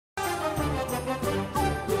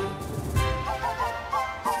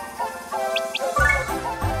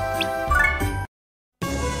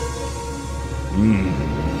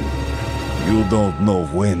don't know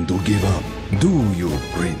when to give up, do you,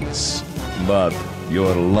 Prince? But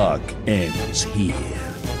your luck ends here.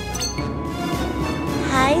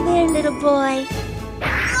 Hi there, little boy.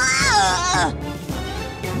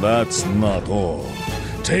 That's not all.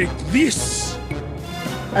 Take this!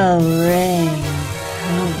 A ring.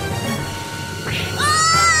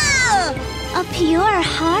 A pure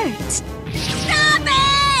heart. Stop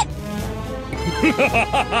it!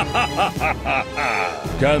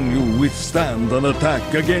 Can you withstand an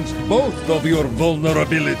attack against both of your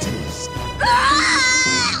vulnerabilities?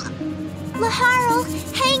 Laharl,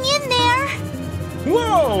 hang in there!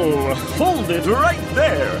 Whoa! Hold it right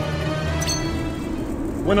there!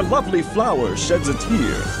 When a lovely flower sheds a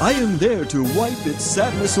tear, I am there to wipe its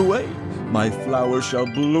sadness away. My flower shall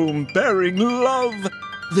bloom bearing love.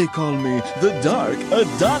 They call me the Dark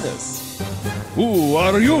Adonis. Who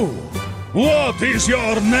are you? What is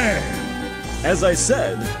your name? As I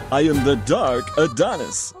said, I am the Dark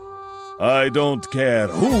Adonis. I don't care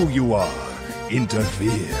who you are.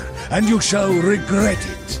 Interfere, and you shall regret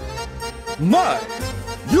it. My!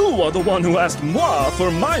 You are the one who asked moi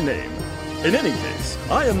for my name. In any case,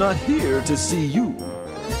 I am not here to see you.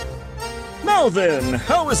 Now then,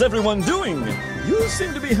 how is everyone doing? You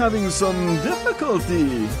seem to be having some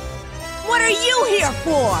difficulty. What are you here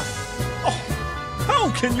for? Oh, how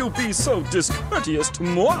can you be so discourteous to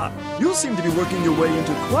moi? You seem to be working your way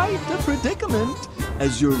into quite a predicament.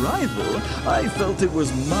 As your rival, I felt it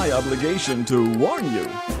was my obligation to warn you.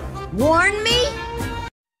 Warn me?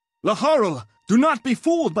 Laharl, do not be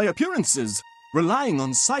fooled by appearances. Relying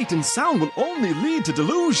on sight and sound will only lead to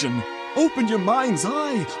delusion. Open your mind's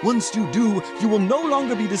eye. Once you do, you will no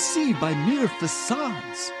longer be deceived by mere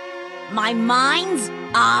facades. My mind's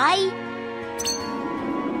eye?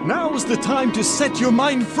 Now is the time to set your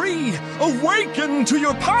mind free. Awaken to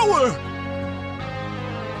your power.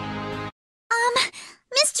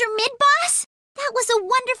 Mr. Midboss? That was a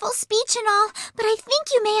wonderful speech and all, but I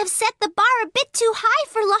think you may have set the bar a bit too high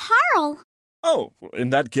for Laharl. Oh, in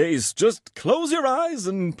that case, just close your eyes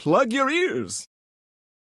and plug your ears.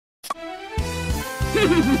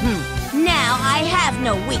 Now I have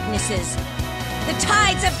no weaknesses. The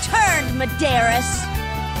tides have turned, Maderas.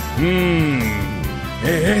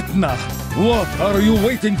 Etna, what are you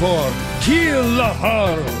waiting for? Kill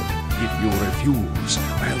Laharl! If you refuse,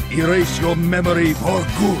 I'll erase your memory for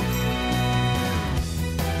good.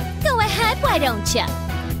 Go ahead, why don't you?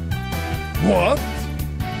 What?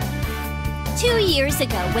 2 years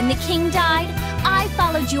ago, when the king died, I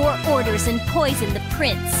followed your orders and poisoned the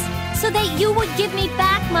prince, so that you would give me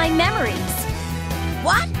back my memories.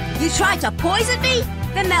 What? You tried to poison me?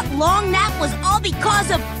 Then that long nap was all because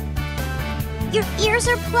of... Your ears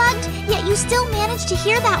are plugged, yet you still managed to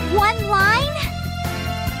hear that one line?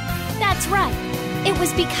 That's right. It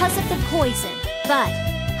was because of the poison. But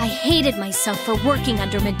I hated myself for working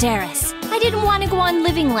under Maderas. I didn't want to go on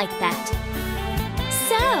living like that.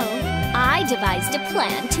 So, I devised a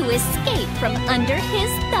plan to escape from under his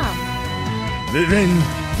thumb. Then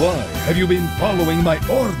why have you been following my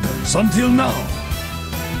orders until now?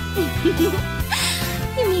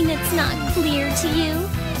 You mean it's not clear to you?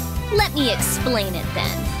 Let me explain it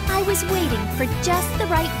then. I was waiting for just the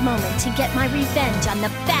right moment to get my revenge on the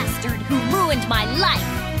bastard who ruined my life.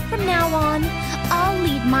 From now on, I'll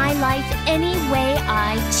lead my life any way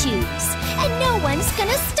I choose, and no one's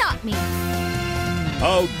gonna stop me.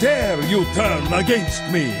 How dare you turn against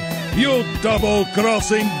me, you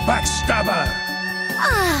double-crossing backstabber!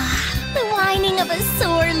 Ah, the whining of a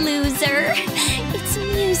sore loser. It's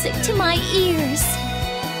music to my ears.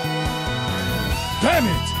 Damn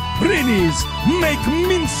it! Brinis, make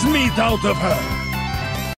mincemeat out of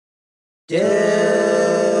her! Dude!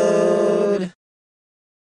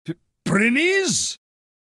 Brinis?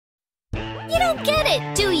 You don't get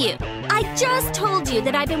it, do you? I just told you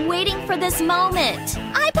that I've been waiting for this moment.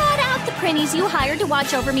 I bought out the prinnies you hired to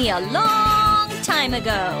watch over me a long time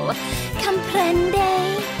ago.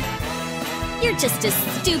 Comprende? You're just a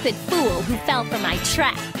stupid fool who fell for my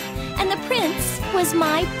trap. And the prince was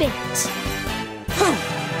my bait.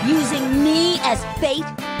 Using me as bait?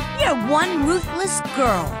 You're one ruthless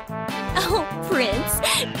girl. Oh, Prince,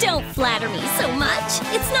 don't flatter me so much.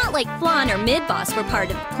 It's not like Flan or Midboss were part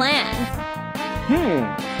of the plan.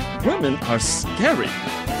 Women are scary.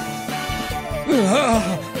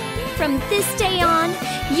 From this day on,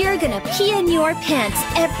 you're gonna pee in your pants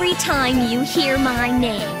every time you hear my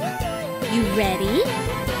name. You ready?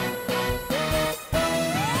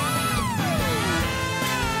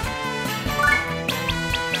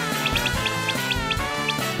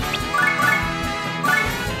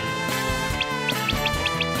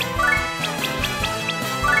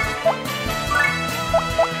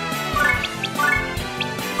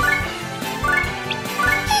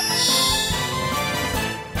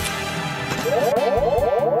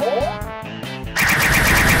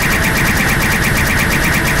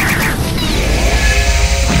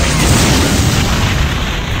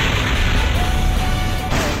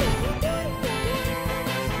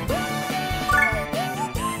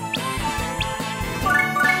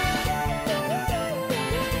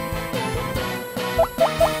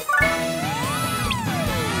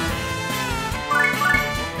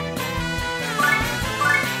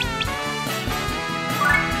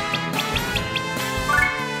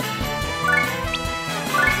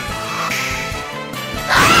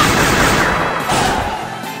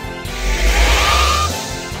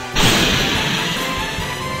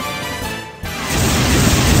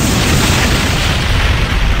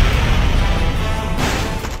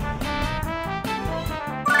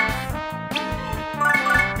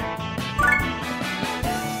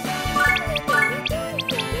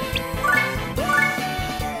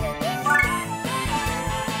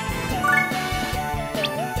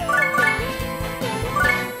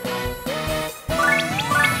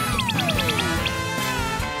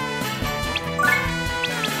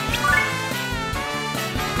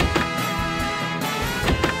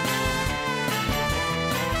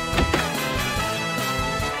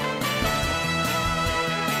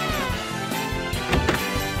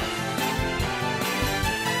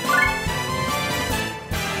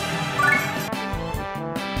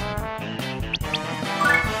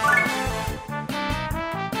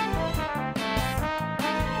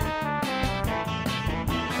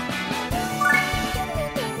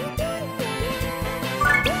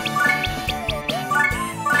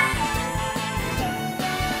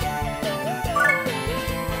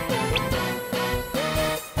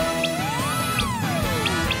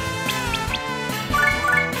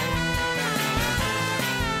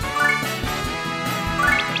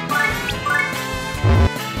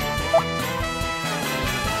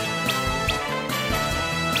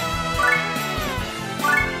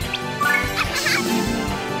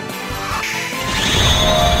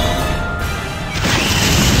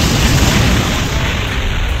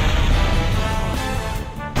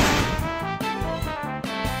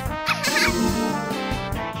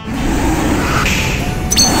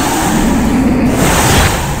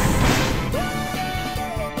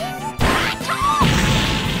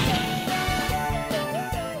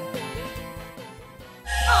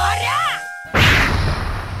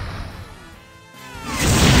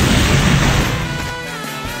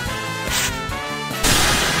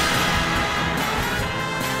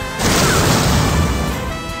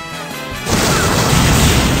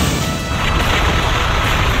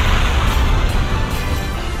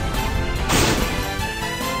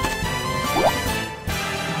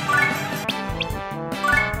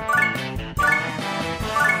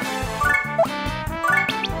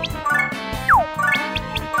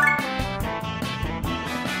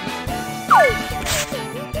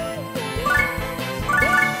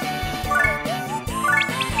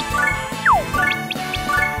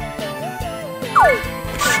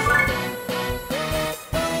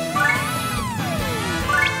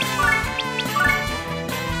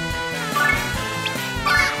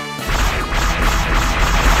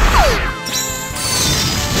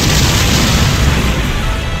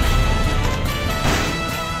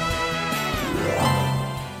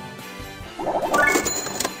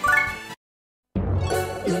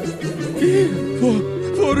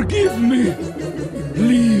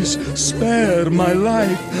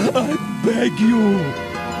 beg you!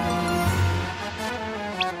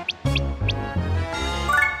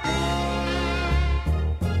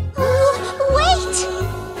 Wait!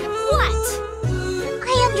 What?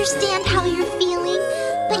 I understand how you're feeling,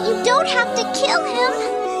 but you don't have to kill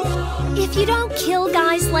him. If you don't kill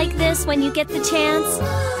guys like this when you get the chance,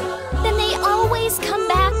 then they always come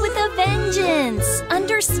back with a vengeance.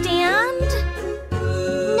 Understand?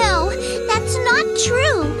 No, that's not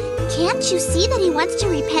true. Can't you see that he wants to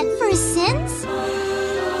repent for his sins?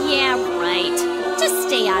 Yeah, right. Just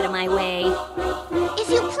stay out of my way. If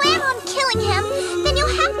you plan on killing him, then you'll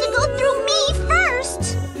have to go through me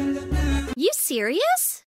first. You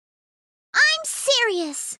serious? I'm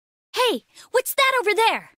serious. Hey, what's that over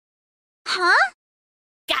there? Huh?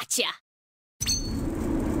 Gotcha!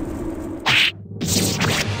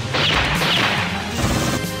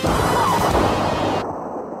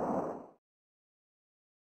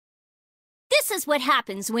 This is what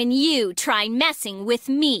happens when you try messing with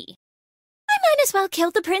me. I might as well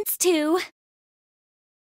kill the prince too.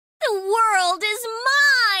 The world is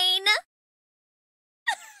mine!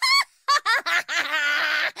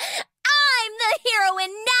 I'm the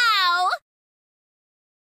heroine now!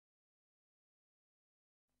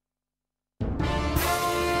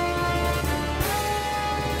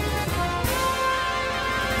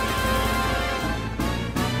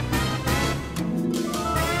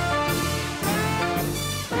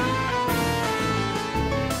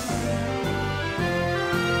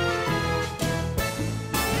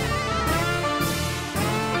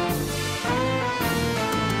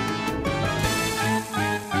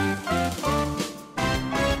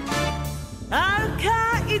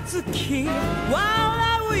月笑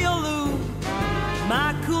う夜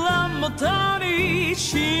枕元に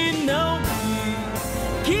忍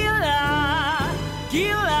びキラキ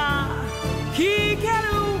ラ光る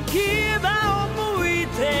牙を向い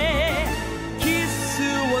てキス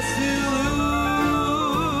をする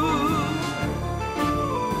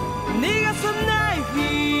逃がさない日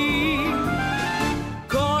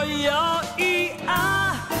今宵あ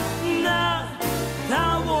なた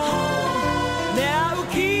を狙う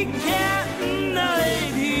危険なレ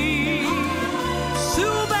ディーすべ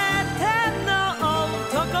ての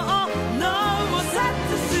男を脳殺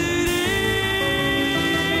する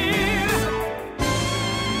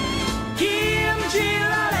禁じ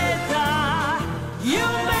られた夢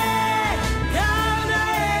叶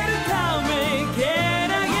えるためけ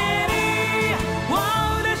なげに罠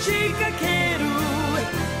仕掛ける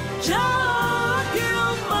上級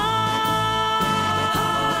も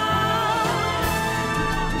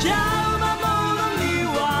邪魔者に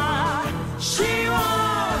は死を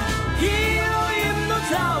ヒロインの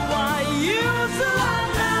座は譲ら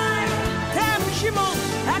ない天使も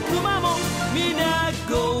悪魔も皆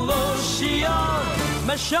殺しよ魔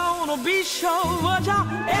性の美少女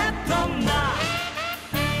エトナ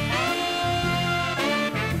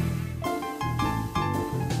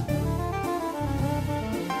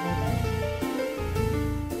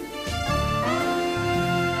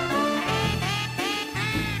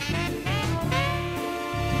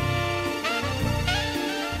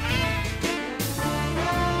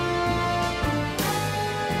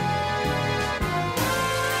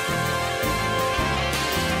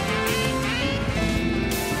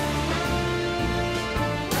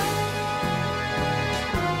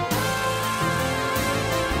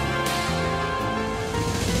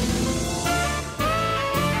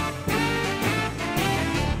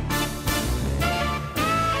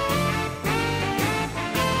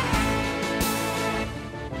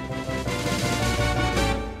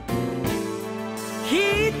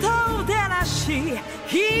人を照らし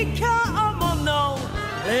卑怯者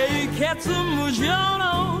冷血無情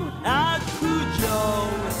の悪女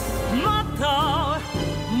もっと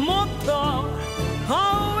もっと吠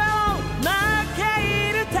えろ負け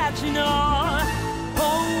入るたちの褒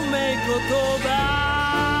め言葉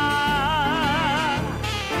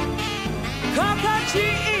心地い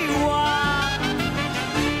いわ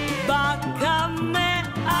バカね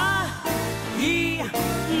愛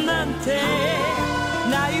なんて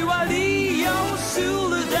ないわ利用する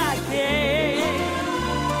だけ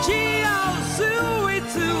血を吸い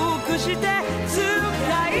尽くして使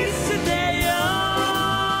い捨てよ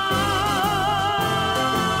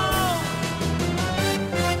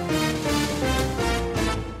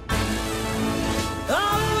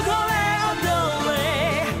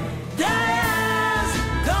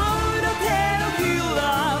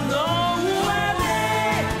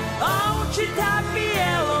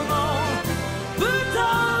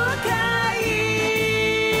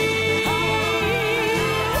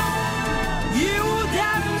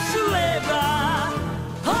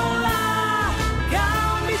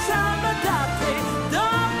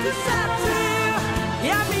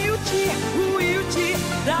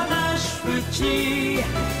しルー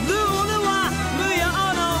ルは無用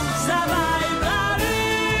のサバイバル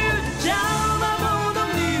邪魔者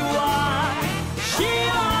には死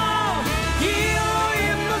をヒロ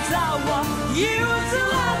インの座は譲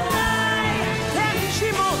らない天使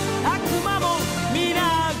も悪魔も皆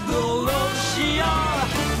殺しよ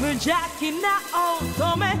無邪気な